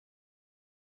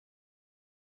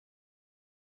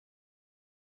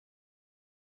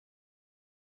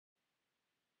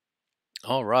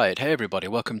All right, hey everybody,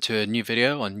 welcome to a new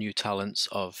video on new talents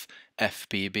of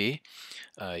FBB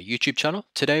YouTube channel.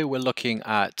 Today we're looking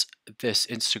at this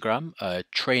Instagram,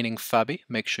 Training Fabi.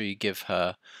 Make sure you give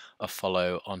her a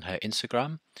follow on her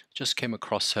Instagram. Just came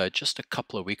across her just a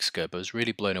couple of weeks ago, but was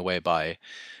really blown away by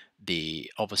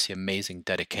the obviously amazing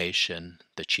dedication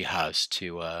that she has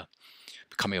to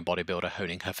becoming a bodybuilder,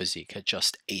 honing her physique at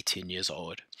just 18 years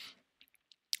old.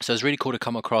 So it's really cool to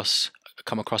come across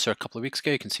her a couple of weeks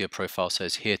ago. You can see her profile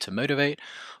says here to motivate,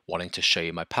 wanting to show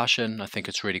you my passion. I think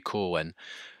it's really cool when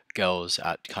girls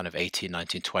at kind of 18,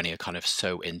 19, 20 are kind of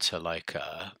so into like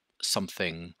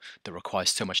something that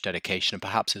requires so much dedication and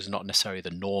perhaps is not necessarily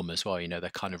the norm as well. You know, they're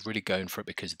kind of really going for it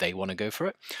because they want to go for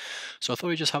it. So I thought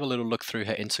we'd just have a little look through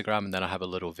her Instagram and then I have a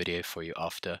little video for you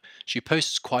after. She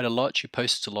posts quite a lot. She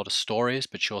posts a lot of stories,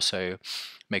 but she also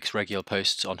makes regular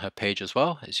posts on her page as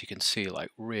well. As you can see, like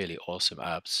really awesome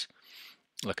abs.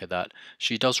 Look at that.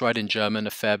 She does write in German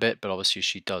a fair bit, but obviously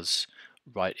she does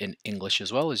write in English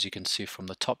as well, as you can see from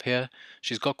the top here.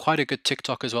 She's got quite a good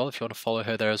TikTok as well, if you want to follow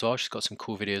her there as well. She's got some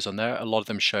cool videos on there, a lot of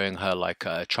them showing her like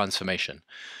a transformation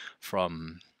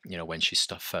from, you know, when she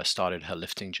first started her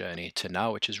lifting journey to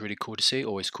now, which is really cool to see.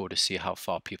 Always cool to see how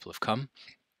far people have come.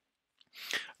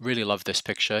 Really love this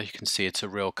picture. You can see it's a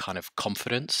real kind of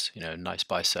confidence, you know, nice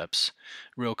biceps,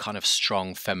 real kind of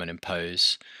strong feminine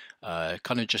pose.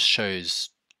 Kind of just shows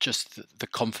just the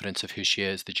confidence of who she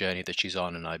is, the journey that she's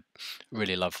on, and I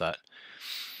really love that.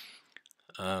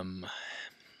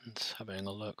 Let's having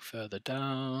a look further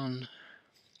down.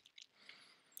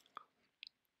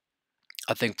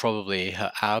 I think probably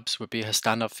her abs would be her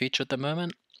standout feature at the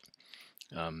moment.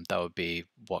 That would be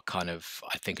what kind of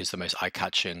I think is the most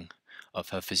eye-catching of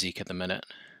her physique at the minute.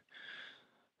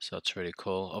 So that's really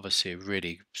cool. Obviously,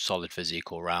 really solid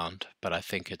physique all round, but I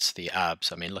think it's the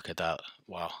abs. I mean, look at that.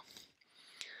 Wow.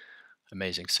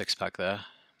 Amazing six-pack there.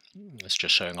 It's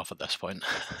just showing off at this point.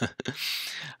 But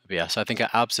yeah, so I think her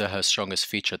abs are her strongest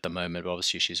feature at the moment, but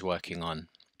obviously she's working on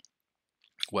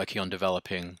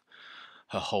developing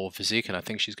her whole physique, and I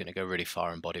think she's going to go really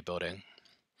far in bodybuilding.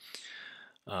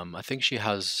 I think she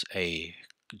has a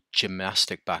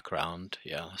gymnastic background.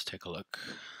 Yeah, let's take a look.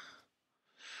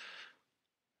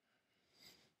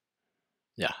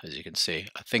 Yeah, as you can see,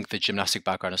 I think the gymnastic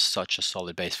background is such a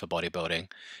solid base for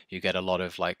bodybuilding. You get a lot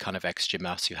of like kind of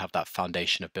ex-gymnasts who have that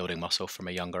foundation of building muscle from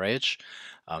a younger age.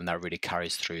 That really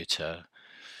carries through to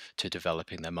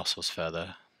developing their muscles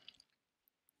further.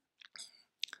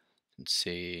 You can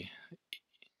see,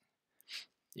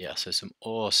 yeah, so some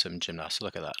awesome gymnasts.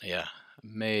 Look at that. Yeah,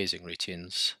 amazing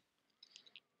routines.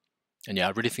 And yeah,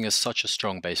 I really think it's such a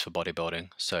strong base for bodybuilding.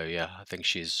 So yeah, I think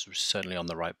she's certainly on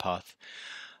the right path.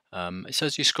 It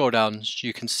says you scroll down,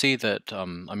 you can see that, I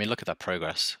mean, look at that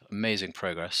progress, amazing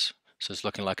progress. So it's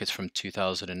looking like it's from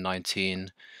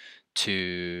 2019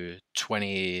 to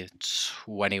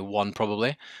 2021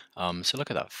 probably. So look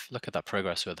at that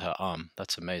progress with her arm.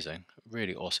 That's amazing,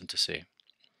 really awesome to see.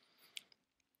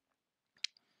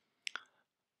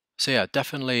 So yeah,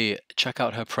 definitely check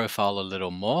out her profile a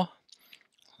little more.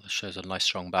 It shows a nice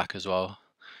strong back as well.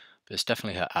 But it's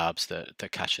definitely her abs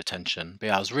that catch attention. But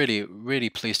yeah, I was really,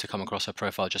 really pleased to come across her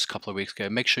profile just a couple of weeks ago.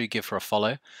 Make sure you give her a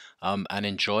follow and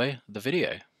enjoy the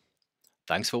video.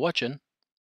 Thanks for watching.